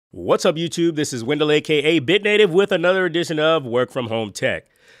What's up, YouTube? This is Wendell, aka BitNative, with another edition of Work From Home Tech.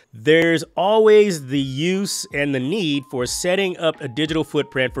 There's always the use and the need for setting up a digital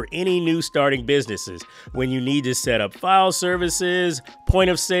footprint for any new starting businesses. When you need to set up file services, point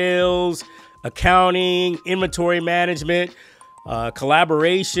of sales, accounting, inventory management,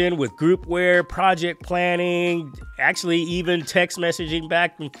 collaboration with groupware, project planning, actually even text messaging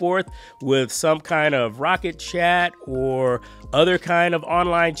back and forth with some kind of rocket chat or other kind of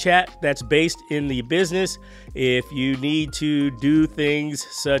online chat that's based in the business. If you need to do things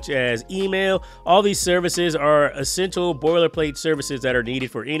such as email, all these services are essential boilerplate services that are needed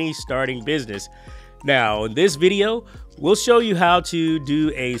for any starting business. Now, in this video, we'll show you how to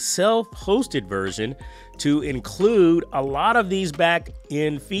do a self-hosted version to include a lot of these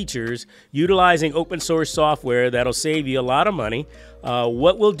back-end features utilizing open source software that'll save you a lot of money.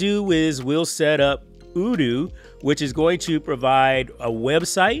 What we'll do is we'll set up Odoo, which is going to provide a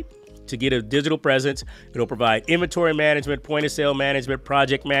website to get a digital presence. It'll provide inventory management, point of sale management,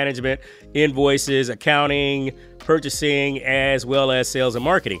 project management, invoices, accounting, purchasing, as well as sales and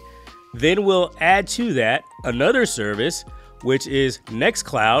marketing. Then we'll add to that another service, which is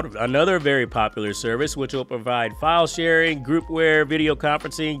Nextcloud, another very popular service, which will provide file sharing, groupware, video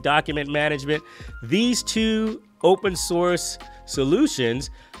conferencing, document management. These two open source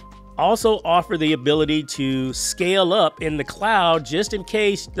solutions also offer the ability to scale up in the cloud just in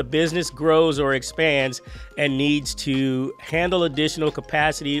case the business grows or expands and needs to handle additional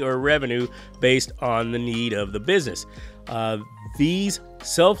capacity or revenue based on the need of the business. These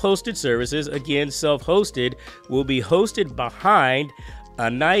self-hosted services, again, self-hosted, will be hosted behind a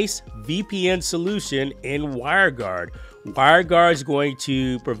nice VPN solution in Wireguard. Wireguard is going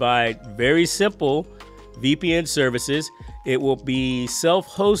to provide very simple VPN services. It will be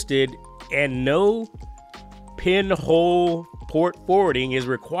self-hosted and no pinhole port forwarding is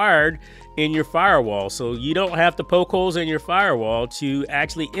required in your firewall. So you don't have to poke holes in your firewall to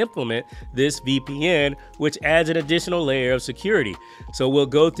actually implement this VPN, which adds an additional layer of security. So we'll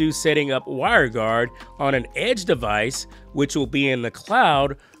go through setting up Wireguard on an edge device, which will be in the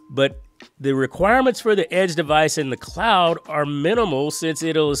cloud, but the requirements for the edge device in the cloud are minimal since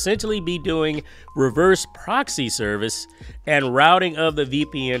it'll essentially be doing reverse proxy service and routing of the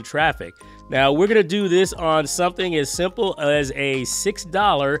VPN traffic. Now, we're going to do this on something as simple as a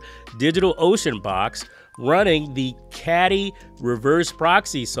 $6 DigitalOcean box running the Caddy reverse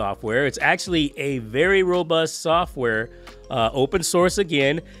proxy software. It's actually a very robust software, open source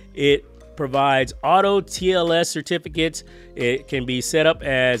again. It provides auto TLS certificates. It can be set up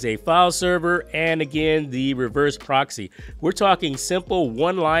as a file server and again the reverse proxy. We're talking simple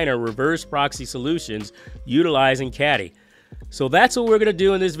one-liner reverse proxy solutions utilizing Caddy. So that's what we're going to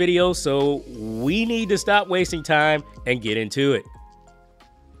do in this video. So we need to stop wasting time and get into it.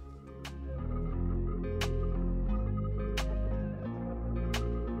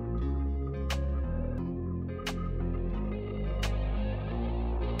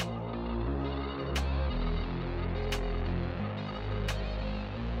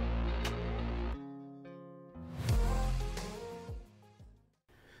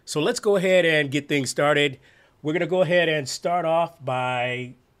 So let's go ahead and get things started. We're going to go ahead and start off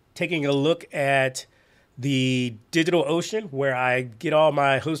by taking a look at the DigitalOcean where I get all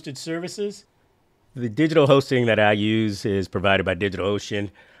my hosted services. The digital hosting that I use is provided by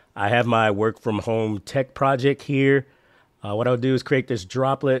DigitalOcean. I have my work from home tech project here. What I'll do is create this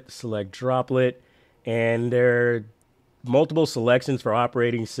droplet, select droplet, and there are multiple selections for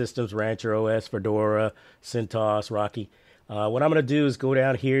operating systems, Rancher OS, Fedora, CentOS, Rocky. What I'm going to do is go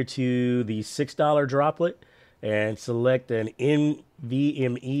down here to the $6 droplet and select an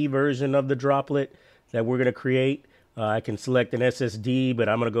NVMe version of the droplet that we're going to create. I can select an SSD, but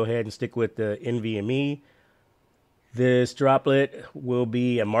I'm going to go ahead and stick with the NVMe. This droplet will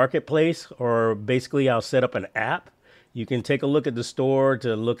be a marketplace, or basically I'll set up an app. You can take a look at the store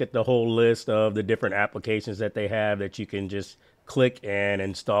to look at the whole list of the different applications that they have that you can just click and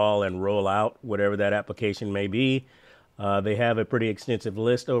install and roll out, whatever that application may be. They have a pretty extensive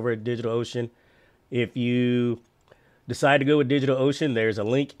list over at DigitalOcean. If you decide to go with DigitalOcean, there's a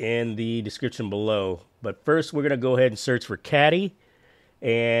link in the description below. But first, we're going to go ahead and search for Caddy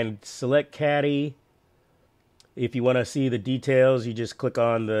and select Caddy. If you want to see the details, you just click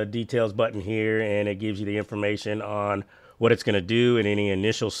on the details button here and it gives you the information on what it's going to do and any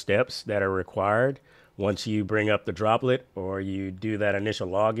initial steps that are required once you bring up the droplet or you do that initial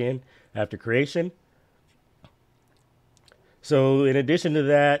login after creation. So in addition to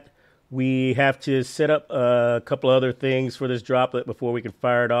that, we have to set up a couple other things for this droplet before we can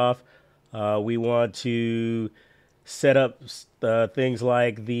fire it off. We want to set up things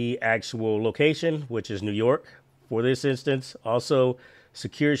like the actual location, which is New York for this instance. Also,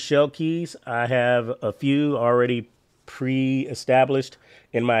 secure shell keys. I have a few already pre-established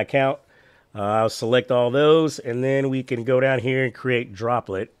in my account. I'll select all those, and then we can go down here and create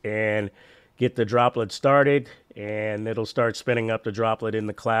droplet and get the droplet started, and it'll start spinning up the droplet in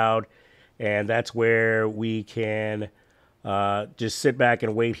the cloud. And that's where we can just sit back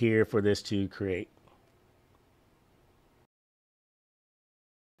and wait here for this to create.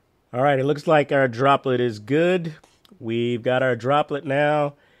 All right, it looks like our droplet is good. We've got our droplet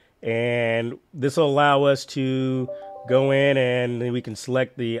now, and this will allow us to go in and then we can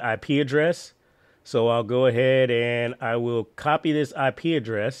select the IP address. So I'll go ahead and I will copy this IP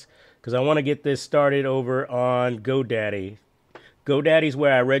address because I want to get this started over on GoDaddy. GoDaddy is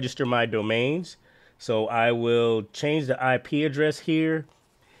where I register my domains. So I will change the IP address here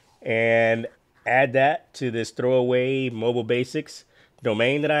and add that to this throwaway Mobile Basics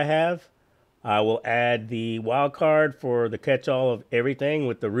domain that I have. I will add the wildcard for the catch-all of everything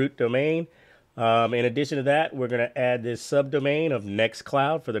with the root domain. In addition to that, we're going to add this subdomain of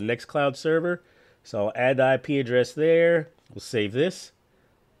Nextcloud for the Nextcloud server. So I'll add the IP address there. We'll save this.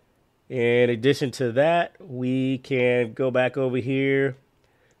 In addition to that, we can go back over here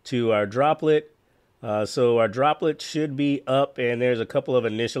to our droplet. So our droplet should be up, and there's a couple of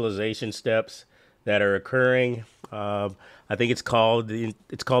initialization steps that are occurring. I think it's called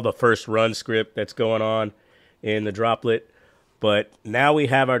the first run script that's going on in the droplet. But now we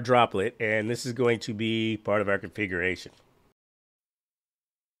have our droplet, and this is going to be part of our configuration.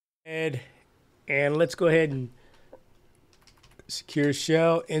 And let's go ahead and secure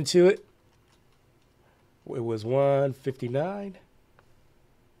shell into it. It was 159.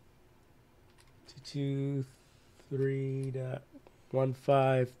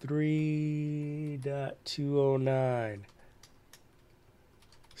 223.153.209.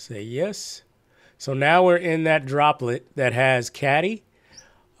 Say yes. So now we're in that droplet that has Caddy.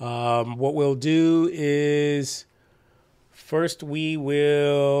 What we'll do is first we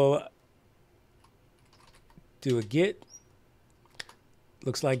will do a git.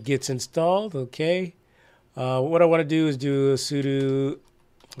 Looks like git's installed. Okay. What I want to do is do a sudo.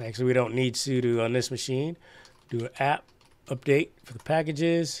 Actually, we don't need sudo on this machine. Do an app update for the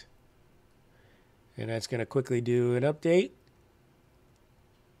packages. And that's going to quickly do an update.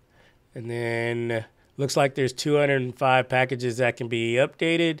 And then looks like there's 205 packages that can be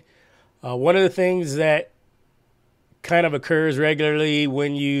updated. One of the things that kind of occurs regularly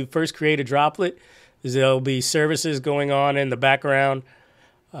when you first create a droplet is there'll be services going on in the background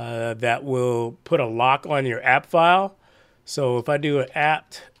that will put a lock on your app file. So if I do an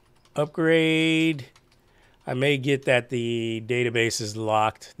apt upgrade, I may get that the database is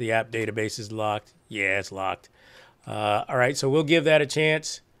locked. The app database is locked. Yeah, it's locked. All right, so we'll give that a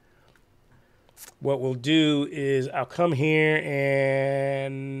chance. What we'll do is I'll come here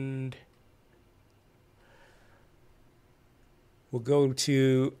and we'll go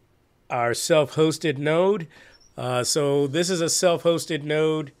to our self-hosted node. So this is a self-hosted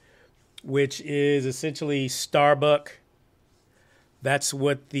node, which is essentially Starbuck. That's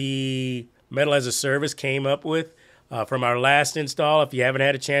what the Metal as a Service came up with from our last install. If you haven't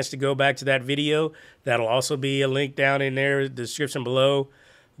had a chance to go back to that video, that'll also be a link down in there, the description below.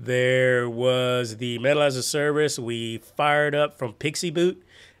 There was the Metal as a Service. We fired up from Pixie Boot,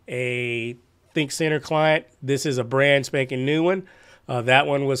 a Think Center client. This is a brand spanking new one. That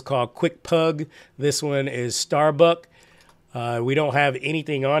one was called Quick Pug. This one is Starbuck. We don't have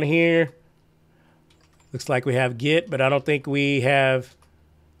anything on here. Looks like we have Git, but I don't think we have.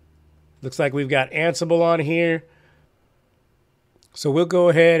 Looks like we've got Ansible on here. So we'll go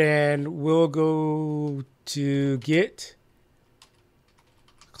ahead and we'll go to Git.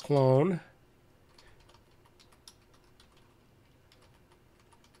 Clone.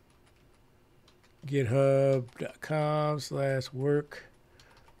 github.com/work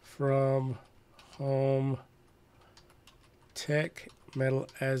from home tech metal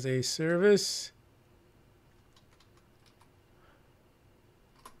as a service.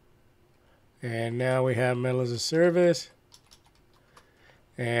 And now we have metal as a service.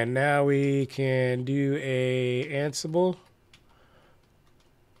 And now we can do a Ansible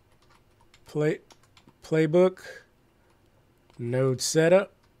playbook node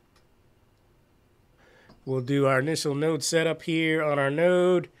setup. We'll do our initial node setup here on our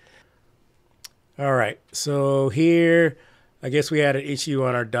node. All right, so here, I guess we had an issue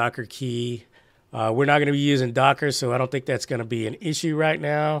on our Docker key. We're not going to be using Docker, so I don't think that's going to be an issue right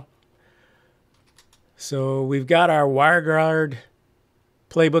now. So we've got our Wireguard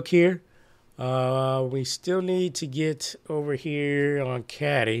playbook here. We still need to get over here on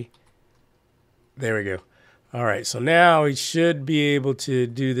Caddy. There we go. All right, so now we should be able to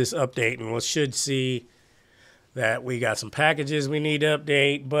do this update, and we should see that we got some packages we need to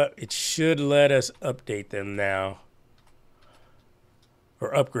update, but it should let us update them now.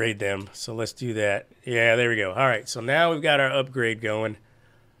 Or upgrade them. So let's do that. Yeah, there we go. All right, so now we've got our upgrade going.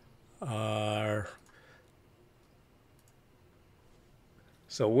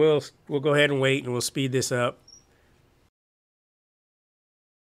 So we'll go ahead and wait, and we'll speed this up.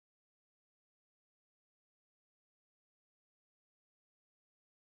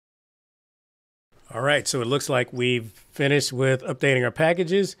 All right, so it looks like we've finished with updating our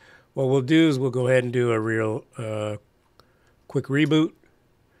packages. What we'll do is we'll go ahead and do a real quick reboot,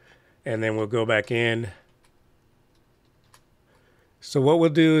 and then we'll go back in. So what we'll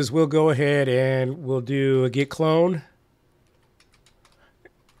do is we'll go ahead and we'll do a git clone.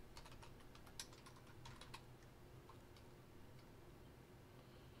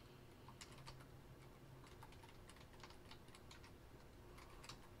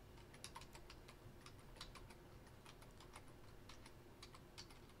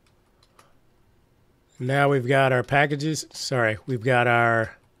 Now we've got our packages. Sorry, we've got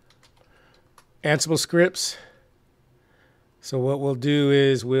our Ansible scripts. So what we'll do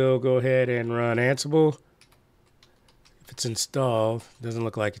is we'll go ahead and run Ansible. If it's installed, doesn't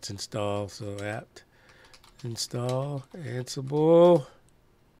look like it's installed. So apt install Ansible.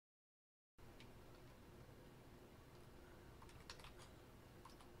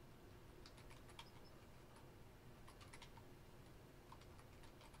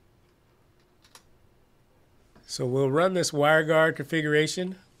 So we'll run this Wireguard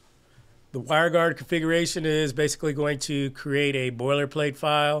configuration. The Wireguard configuration is basically going to create a boilerplate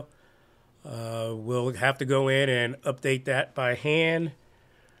file. We'll have to go in and update that by hand.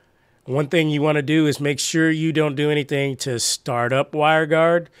 One thing you want to do is make sure you don't do anything to start up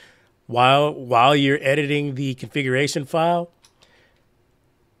Wireguard while you're editing the configuration file,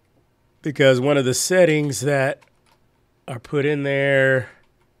 because one of the settings that are put in there,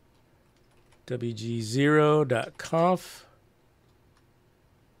 wg0.conf,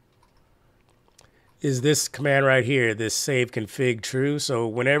 is this command right here, this save config true. So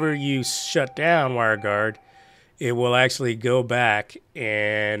whenever you shut down Wireguard, it will actually go back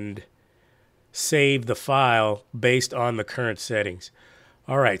and save the file based on the current settings.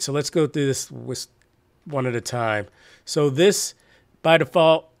 All right, so let's go through this one at a time. So this, by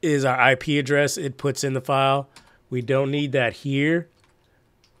default, is our IP address it puts in the file. We don't need that here,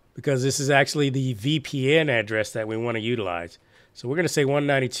 because this is actually the VPN address that we want to utilize. So we're going to say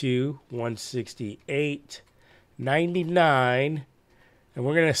 192.168.99, and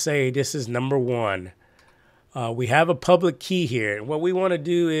we're going to say this is number 1. We have a public key here, and what we want to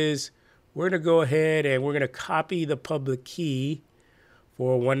do is we're going to go ahead and we're going to copy the public key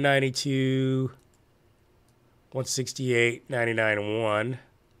for 192.168.99.1.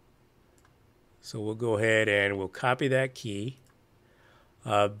 So we'll go ahead and we'll copy that key.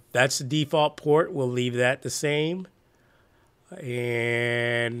 That's the default port. We'll leave that the same.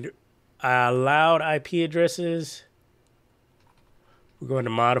 And allowed IP addresses, we're going to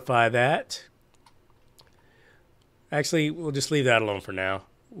modify that. Actually, we'll just leave that alone for now.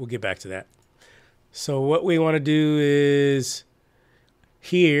 We'll get back to that. So what we want to do is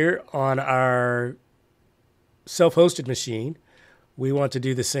here on our self-hosted machine, we want to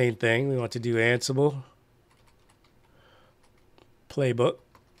do the same thing. We want to do Ansible playbook.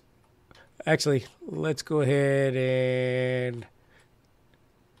 Actually, let's go ahead and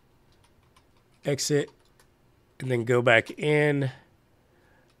exit and then go back in.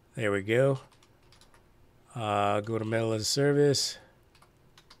 There we go. Go to Metal as a Service.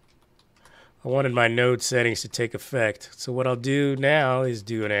 I wanted my node settings to take effect. So what I'll do now is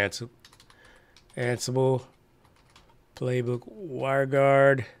do an Ansible playbook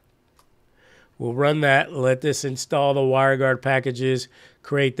Wireguard. We'll run that, let this install the Wireguard packages,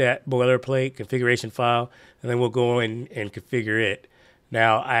 create that boilerplate configuration file, and then we'll go in and configure it.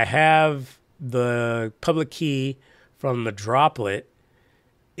 Now, I have the public key from the droplet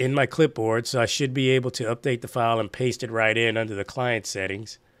in my clipboard, so I should be able to update the file and paste it right in under the client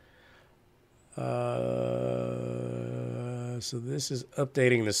settings. So this is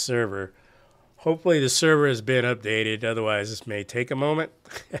updating the server. Hopefully the server has been updated, otherwise this may take a moment.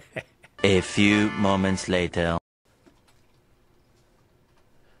 A few moments later.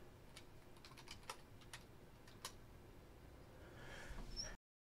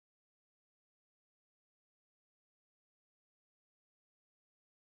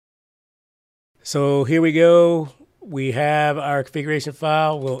 So here we go. We have our configuration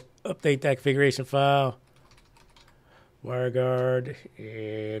file. We'll update that configuration file. Wireguard,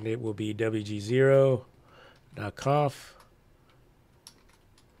 and it will be wg0.conf.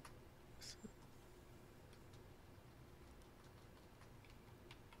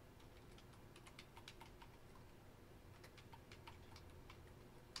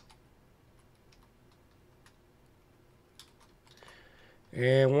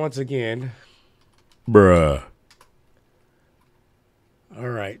 And once again, bruh. All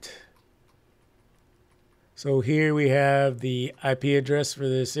right. So here we have the IP address for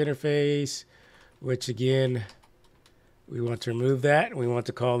this interface, which again, we want to remove that. We want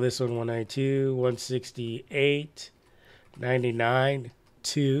to call this one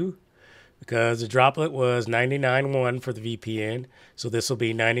 192.168.99.2 because the droplet was 99.1 for the VPN. So this will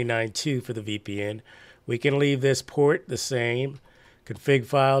be 99.2 for the VPN. We can leave this port the same. Config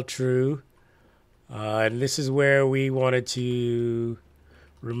file true. And this is where we wanted to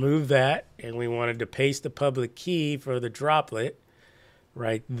remove that, and we wanted to paste the public key for the droplet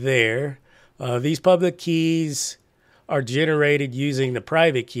right there. These public keys are generated using the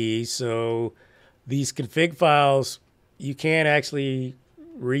private keys, so these config files, you can actually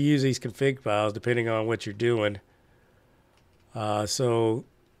reuse these config files depending on what you're doing. So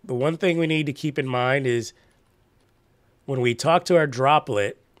the one thing we need to keep in mind is when we talk to our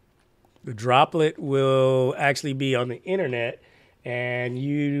droplet, the droplet will actually be on the internet, and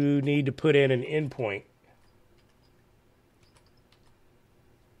you need to put in an endpoint.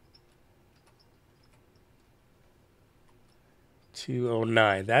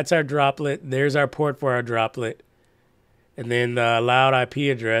 .209. That's our droplet. There's our port for our droplet. And then the allowed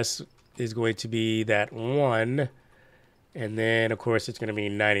IP address is going to be that 1. And then, of course, it's going to be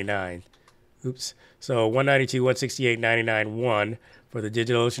 99. Oops. So 192.168.99.1 for the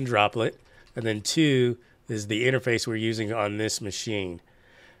DigitalOcean droplet. And then 2 is the interface we're using on this machine.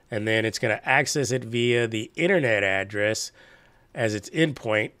 And then it's going to access it via the internet address as its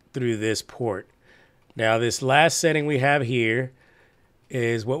endpoint through this port. Now, this last setting we have here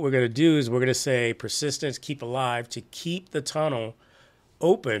is what we're going to do is we're going to say persistence keep alive to keep the tunnel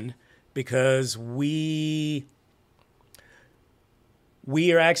open because we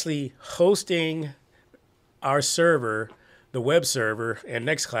are actually hosting our server, the web server and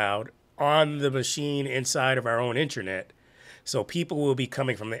Nextcloud on the machine inside of our own intranet. So people will be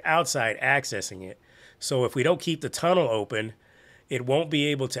coming from the outside accessing it. So if we don't keep the tunnel open, it won't be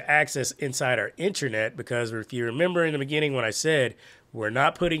able to access inside our intranet because if you remember in the beginning when I said we're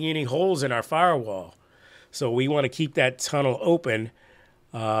not putting any holes in our firewall. So we want to keep that tunnel open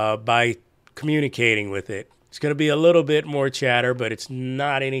by communicating with it. It's going to be a little bit more chatter, but it's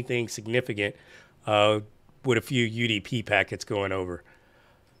not anything significant with a few UDP packets going over.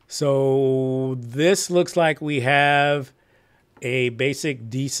 So this looks like we have a basic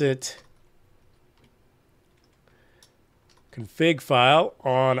decent config file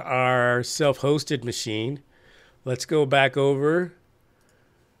on our self-hosted machine. Let's go back over.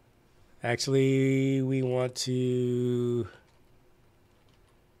 Actually, we want to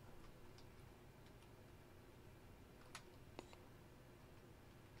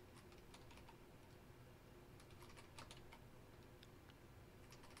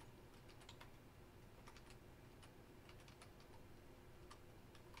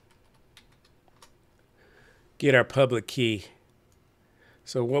get our public key.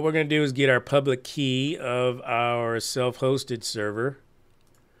 So what we're going to do is get our public key of our self-hosted server.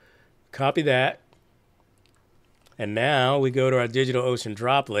 Copy that. And now we go to our DigitalOcean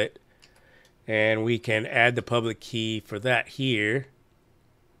droplet and we can add the public key for that here.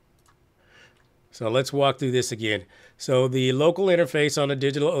 So let's walk through this again. So the local interface on the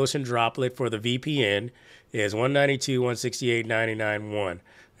DigitalOcean droplet for the VPN is 192.168.99.1.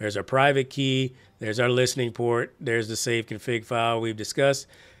 There's our private key. There's our listening port. There's the save config file we've discussed.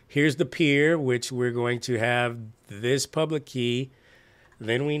 Here's the peer, which we're going to have this public key.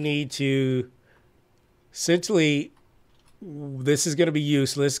 Then we need to, essentially, this is going to be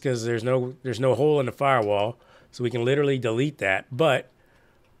useless because there's no hole in the firewall. So we can literally delete that. But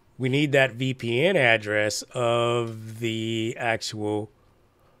we need that VPN address of the actual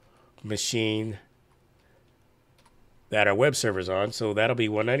machine that our web server's on. So that'll be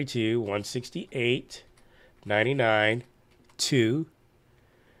 192.168.99.2.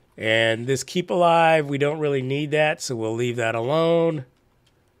 And this keep alive, we don't really need that, so we'll leave that alone.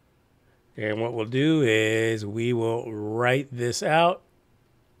 And what we'll do is we will write this out.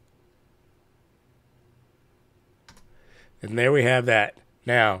 And there we have that.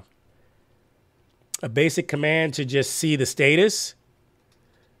 Now, a basic command to just see the status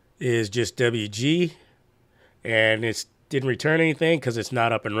is just WG. And it's didn't return anything because it's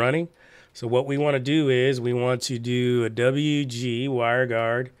not up and running. So what we want to do is we want to do a WG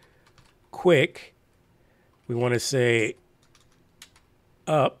Wireguard quick. We want to say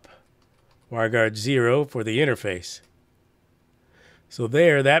up Wireguard 0 for the interface. So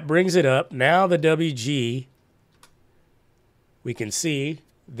there, that brings it up. Now the WG, we can see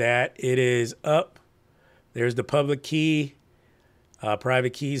that it is up. There's the public key,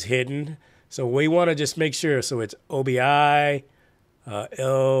 private keys hidden. So we want to just make sure. So it's OBI,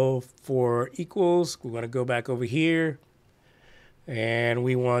 L for equals. We want to go back over here. And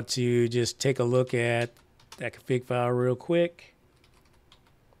we want to just take a look at that config file real quick.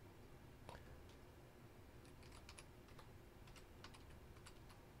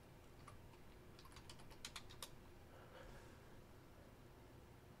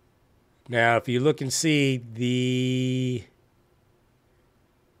 Now, if you look and see the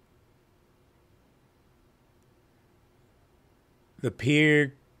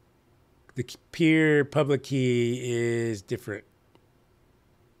peer public key is different.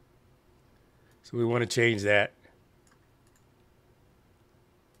 So we want to change that.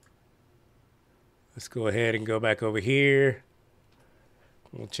 Let's go ahead and go back over here.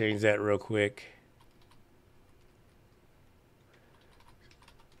 We'll change that real quick.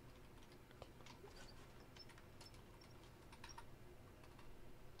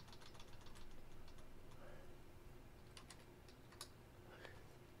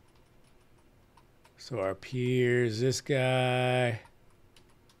 So our peer is this guy.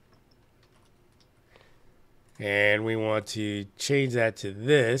 And we want to change that to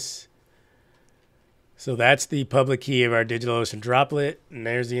this. So that's the public key of our DigitalOcean droplet. And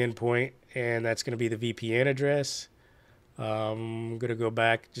there's the endpoint. And that's going to be the VPN address. I'm going to go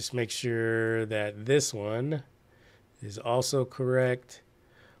back, just make sure that this one is also correct.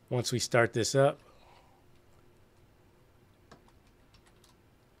 Once we start this up.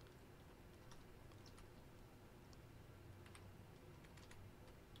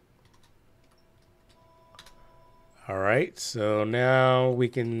 All right, so now we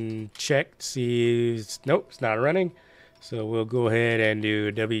can check to see, nope, it's not running. So we'll go ahead and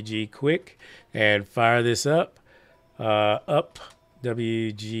do WG quick and fire this up, up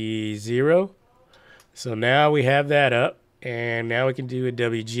WG0. So now we have that up, and now we can do a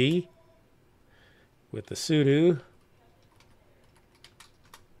WG with the sudo.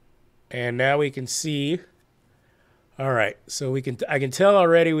 And now we can see, all right, so I can tell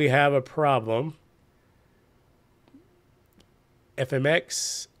already we have a problem.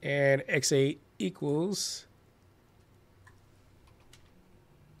 FMX and X8 equals.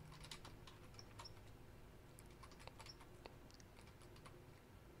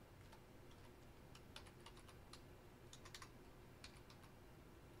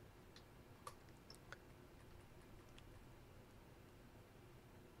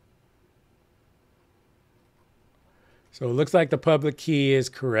 So it looks like the public key is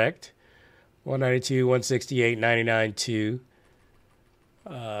correct. 192.168.99.2.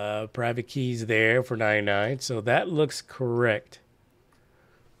 Private keys there for 99. So that looks correct.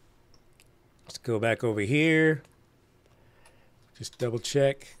 Let's go back over here. Just double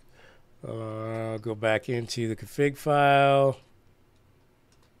check. Go back into the config file.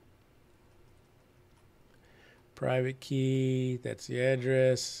 Private key. That's the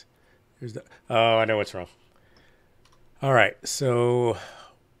address. There's the. Oh, I know what's wrong. All right. So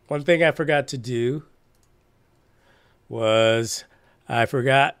one thing I forgot to do was I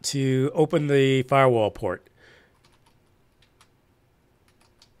forgot to open the firewall port.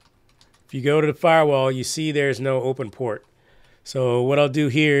 If you go to the firewall, you see there's no open port. So what I'll do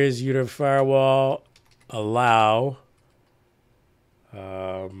here is user firewall allow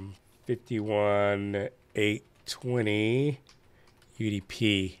 51.820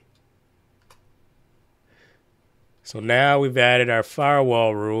 UDP. So now we've added our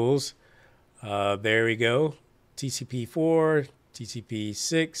firewall rules. There we go. TCP4,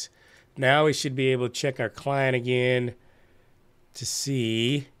 TCP6. Now we should be able to check our client again to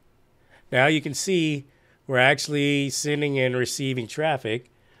see. Now you can see we're actually sending and receiving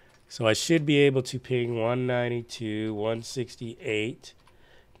traffic. So I should be able to ping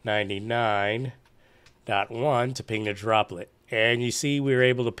 192.168.99.1 to ping the droplet. And you see we were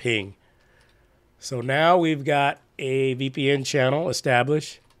able to ping. So now we've got a VPN channel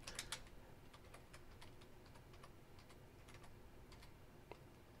established.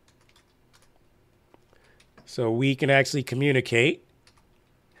 So we can actually communicate.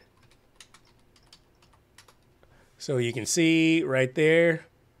 So you can see right there,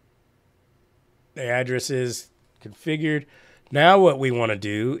 the address is configured. Now what we want to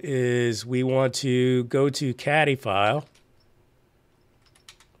do is we want to go to Caddy file.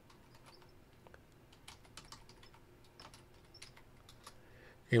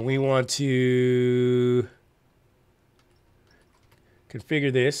 And we want to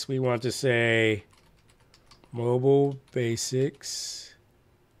configure this. We want to say mobile basics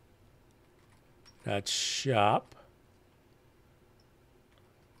 .shop.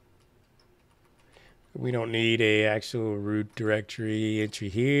 We don't need a actual root directory entry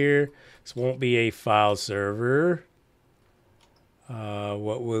here. This won't be a file server.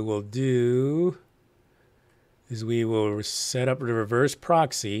 What we will do is we will set up the reverse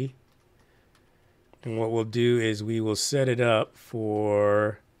proxy. And what we'll do is we will set it up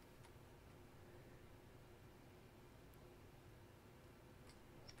for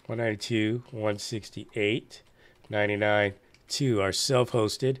 (192.168.99.2), our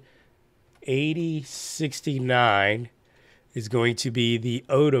self-hosted. 8069 is going to be the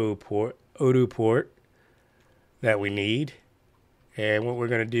Odoo port that we need. And what we're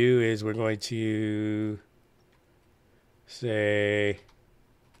going to do is we're going to say,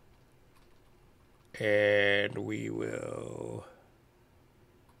 and we will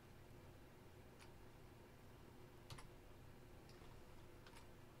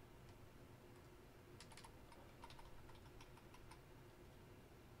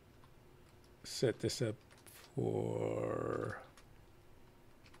set this up for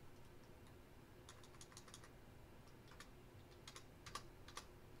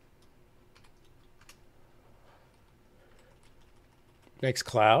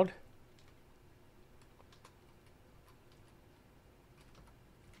Nextcloud.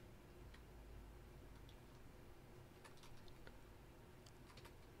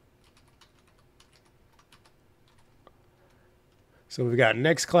 So we've got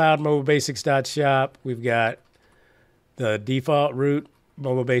Nextcloud mobilebasics.shop. We've got the default root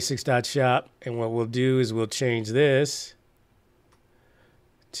mobilebasics.shop. And what we'll do is we'll change this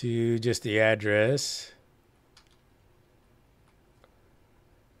to just the address.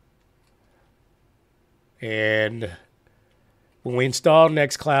 And when we install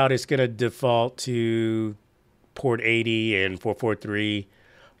Nextcloud, it's going to default to port 80 and 443.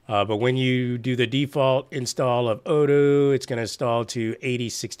 But when you do the default install of Odoo, it's going to install to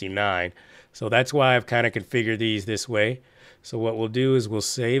 8069. So that's why I've kind of configured these this way. So what we'll do is we'll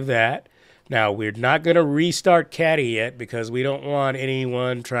save that. Now, we're not going to restart Caddy yet because we don't want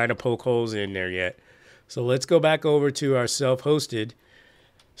anyone trying to poke holes in there yet. So let's go back over to our self-hosted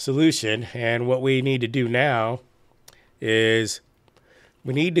solution. And what we need to do now is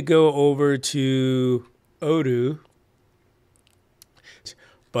we need to go over to Odoo.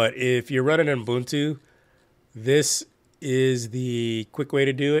 But if you're running Ubuntu, this is the quick way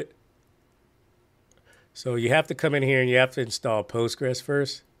to do it. So you have to come in here and you have to install Postgres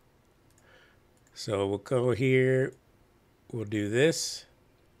first. So we'll go here, we'll do this.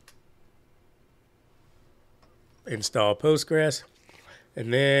 Install Postgres.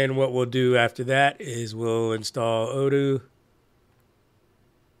 And then what we'll do after that is we'll install Odoo.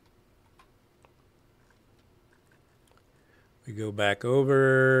 We go back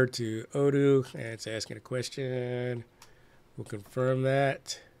over to Odoo and it's asking a question. We'll confirm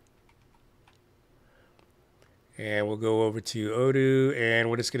that. And we'll go over to Odoo, and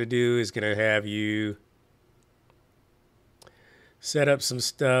what it's going to do is going to have you set up some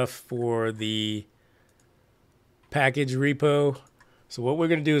stuff for the package repo. So what we're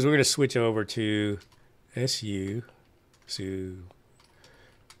going to do is we're going to switch over to su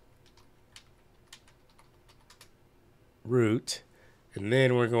root, and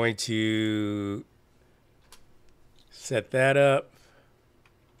then we're going to set that up.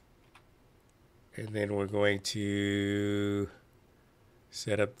 And then we're going to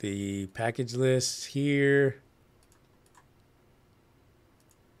set up the package list here.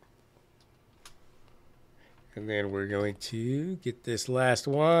 And then we're going to get this last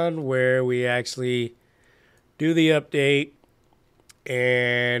one where we actually do the update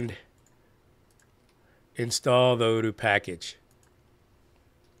and install the Odoo package.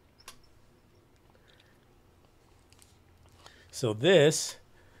 So this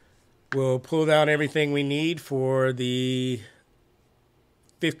will pull down everything we need for the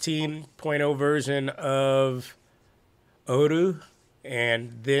 15.0 version of Odoo,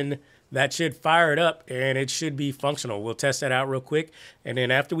 and then that should fire it up and it should be functional. We'll test that out real quick, and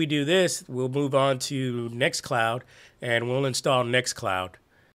then after we do this, we'll move on to Nextcloud and we'll install Nextcloud.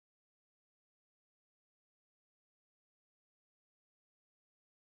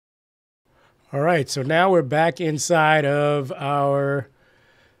 All right, so now we're back inside of our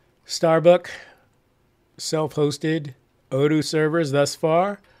Starbuck self-hosted Odoo servers thus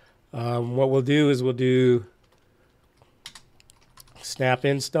far. What we'll do is we'll do snap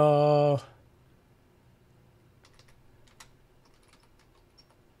install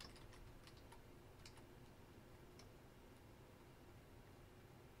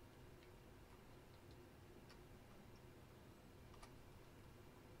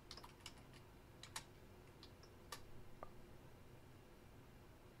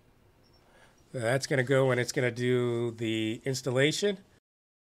That's going to go and it's going to do the installation.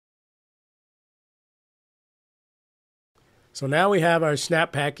 So now we have our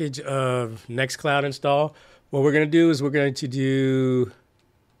snap package of Nextcloud install. What we're going to do is we're going to do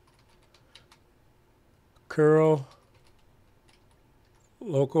curl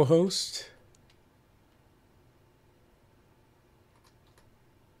localhost.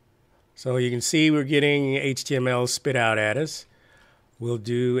 So you can see we're getting HTML spit out at us. We'll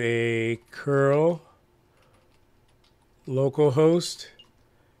do a curl localhost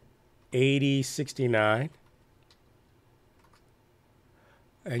 8069.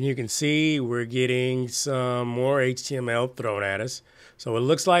 And you can see we're getting some more HTML thrown at us. So it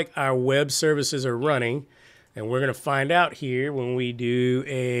looks like our web services are running. And we're going to find out here when we do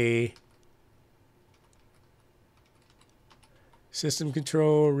a system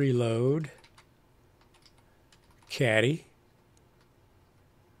control reload Caddy.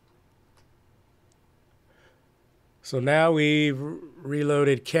 So now we've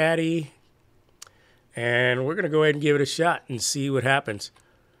reloaded Caddy. And we're going to go ahead and give it a shot and see what happens.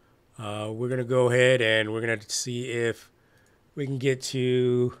 We're going to go ahead and we're going to see if we can get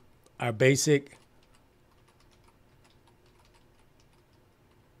to our basic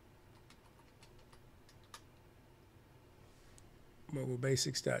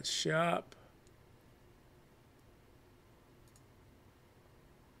mobilebasics.shop.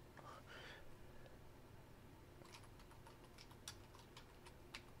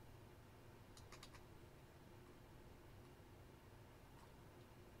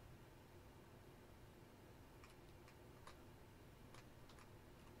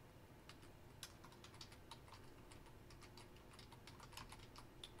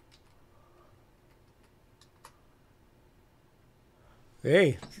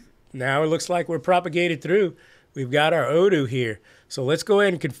 Hey, now it looks like we're propagated through. We've got our Odoo here. So let's go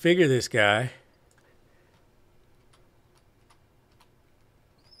ahead and configure this guy.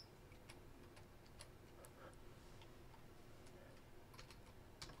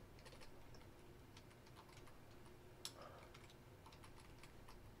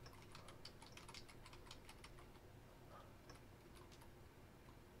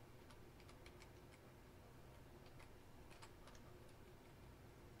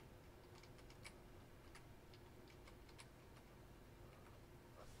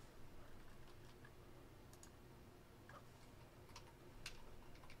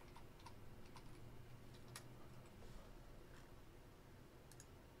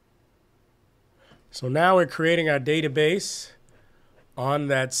 So now we're creating our database on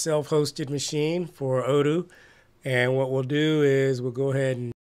that self-hosted machine for Odoo. And what we'll do is we'll go ahead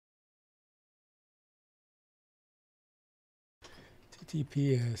and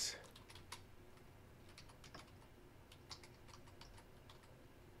TTPS.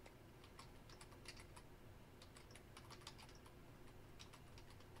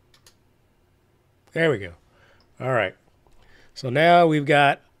 There we go. All right. So now we've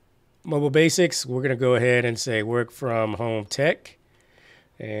got Mobile Basics. We're going to go ahead and say work from home tech.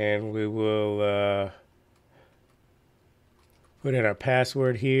 And we will put in our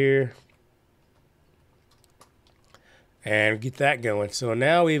password here. And get that going. So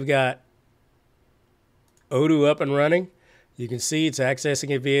now we've got Odoo up and running. You can see it's accessing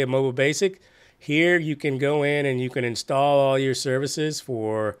it via Mobile Basic. Here you can go in and you can install all your services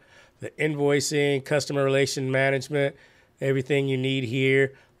for the invoicing, customer relation management, everything you need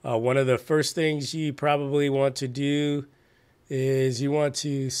here. One of the first things you probably want to do is you want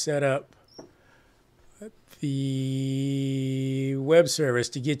to set up the web service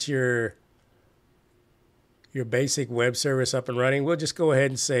to get your basic web service up and running. We'll just go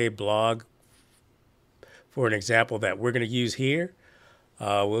ahead and say blog for an example that we're going to use here.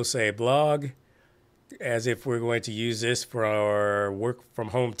 We'll say blog as if we're going to use this for our work from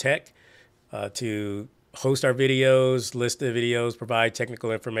home tech to host our videos, list the videos, provide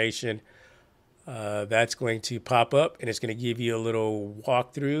technical information. That's going to pop up and it's going to give you a little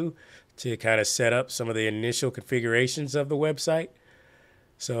walkthrough to kind of set up some of the initial configurations of the website.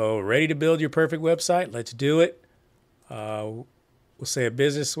 So ready to build your perfect website? Let's do it. We'll say a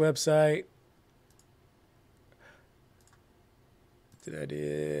business website. Did I do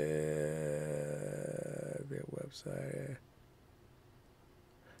a website?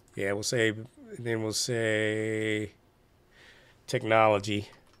 Yeah, we'll say, then we'll say technology.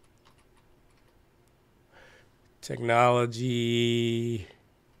 Technology.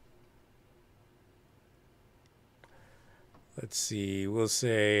 Let's see, we'll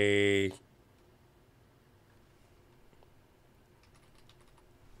say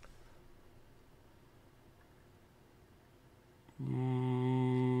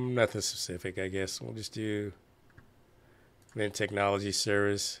Nothing specific, I guess. We'll just do event technology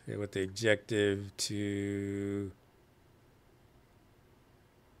service with the objective to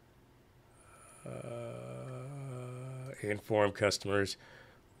inform customers.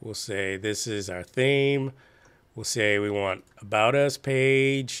 We'll say this is our theme. We'll say we want about us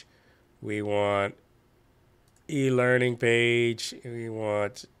page. We want e-learning page. We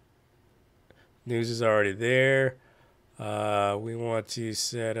want news is already there. We want to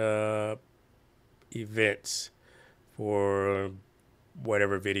set up events for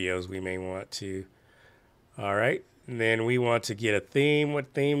whatever videos we may want to. All right. And then we want to get a theme.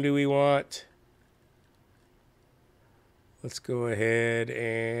 What theme do we want? Let's go ahead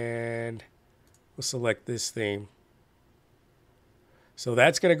and we'll select this theme. So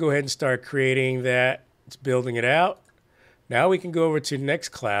that's going to go ahead and start creating that. It's building it out. Now we can go over to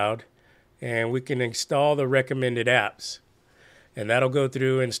Nextcloud and we can install the recommended apps. And that'll go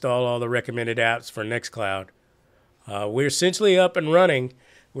through and install all the recommended apps for Nextcloud. We're essentially up and running.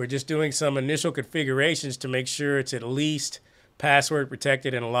 We're just doing some initial configurations to make sure it's at least password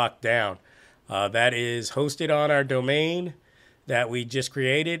protected and locked down. That is hosted on our domain that we just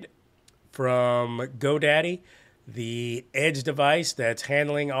created from GoDaddy. The edge device that's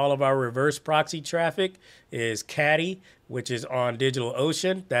handling all of our reverse proxy traffic is Caddy, which is on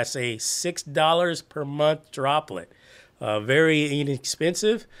DigitalOcean. That's a $6 per month droplet. Very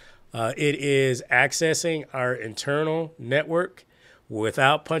inexpensive. It is accessing our internal network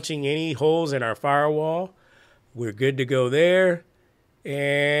without punching any holes in our firewall. We're good to go there.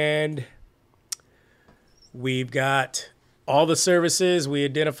 And we've got all the services we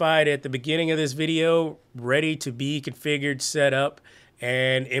identified at the beginning of this video ready to be configured, set up,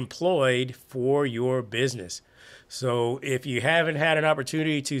 and employed for your business. So if you haven't had an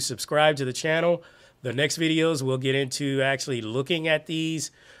opportunity to subscribe to the channel, the next videos we'll get into actually looking at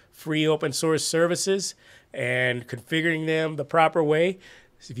these free open source services and configuring them the proper way.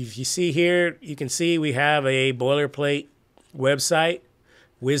 So if you see here, you can see we have a boilerplate website,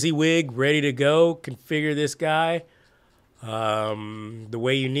 WYSIWYG, ready to go. Configure this guy the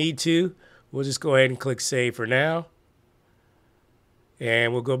way you need to. We'll just go ahead and click save for now.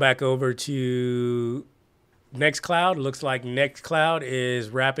 And we'll go back over to Nextcloud. Looks like Nextcloud is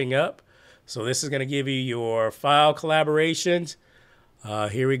wrapping up. So this is going to give you your file collaborations.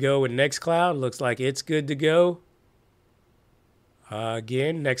 Here we go with Nextcloud. Looks like it's good to go.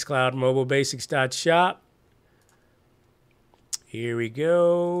 Again, Nextcloud mobilebasics.shop. Here we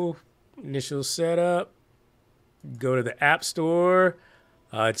go. Initial setup. Go to the App Store.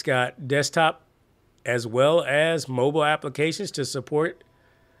 It's got desktop as well as mobile applications to support.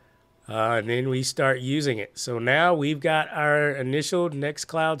 And then we start using it. So now we've got our initial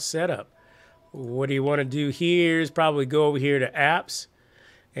Nextcloud setup. What do you want to do here is probably go over here to apps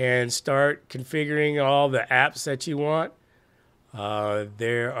and start configuring all the apps that you want.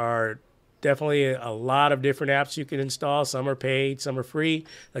 There are definitely a lot of different apps you can install. Some are paid, some are free.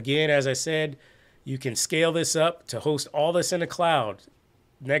 Again, as I said, you can scale this up to host all this in the cloud.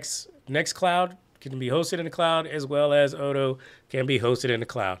 Nextcloud can be hosted in the cloud as well as Odoo can be hosted in the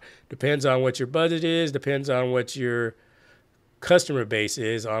cloud. Depends on what your budget is, depends on what your customer base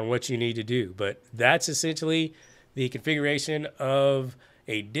is, on what you need to do. But that's essentially the configuration of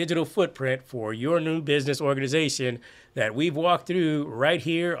a digital footprint for your new business organization that we've walked through right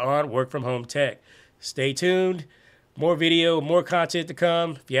here on Work From Home Tech. Stay tuned. More video, more content to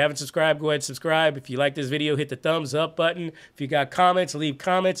come. If you haven't subscribed, go ahead and subscribe. If you like this video, hit the thumbs up button. If you got comments, leave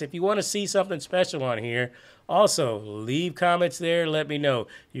comments. If you want to see something special on here, also leave comments there. Let me know.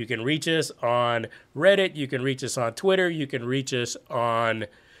 You can reach us on Reddit. You can reach us on Twitter. You can reach us on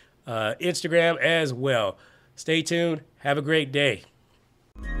Instagram as well. Stay tuned. Have a great day.